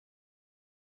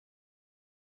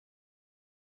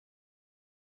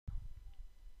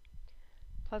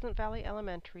Pleasant Valley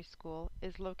Elementary School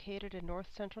is located in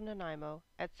north-central Nanaimo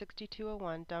at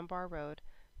 6201 Dunbar Road,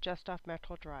 just off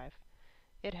Metro Drive.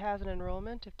 It has an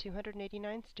enrollment of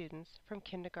 289 students from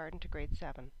kindergarten to grade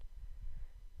 7.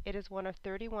 It is one of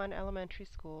 31 elementary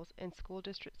schools in School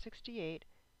District 68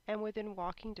 and within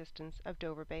walking distance of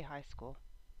Dover Bay High School.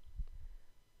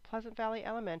 Pleasant Valley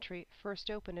Elementary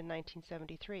first opened in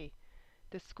 1973.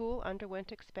 The school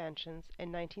underwent expansions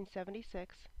in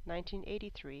 1976,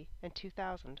 1983, and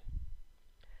 2000.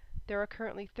 There are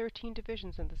currently 13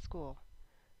 divisions in the school.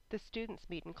 The students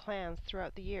meet in clans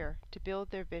throughout the year to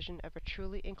build their vision of a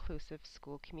truly inclusive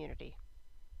school community.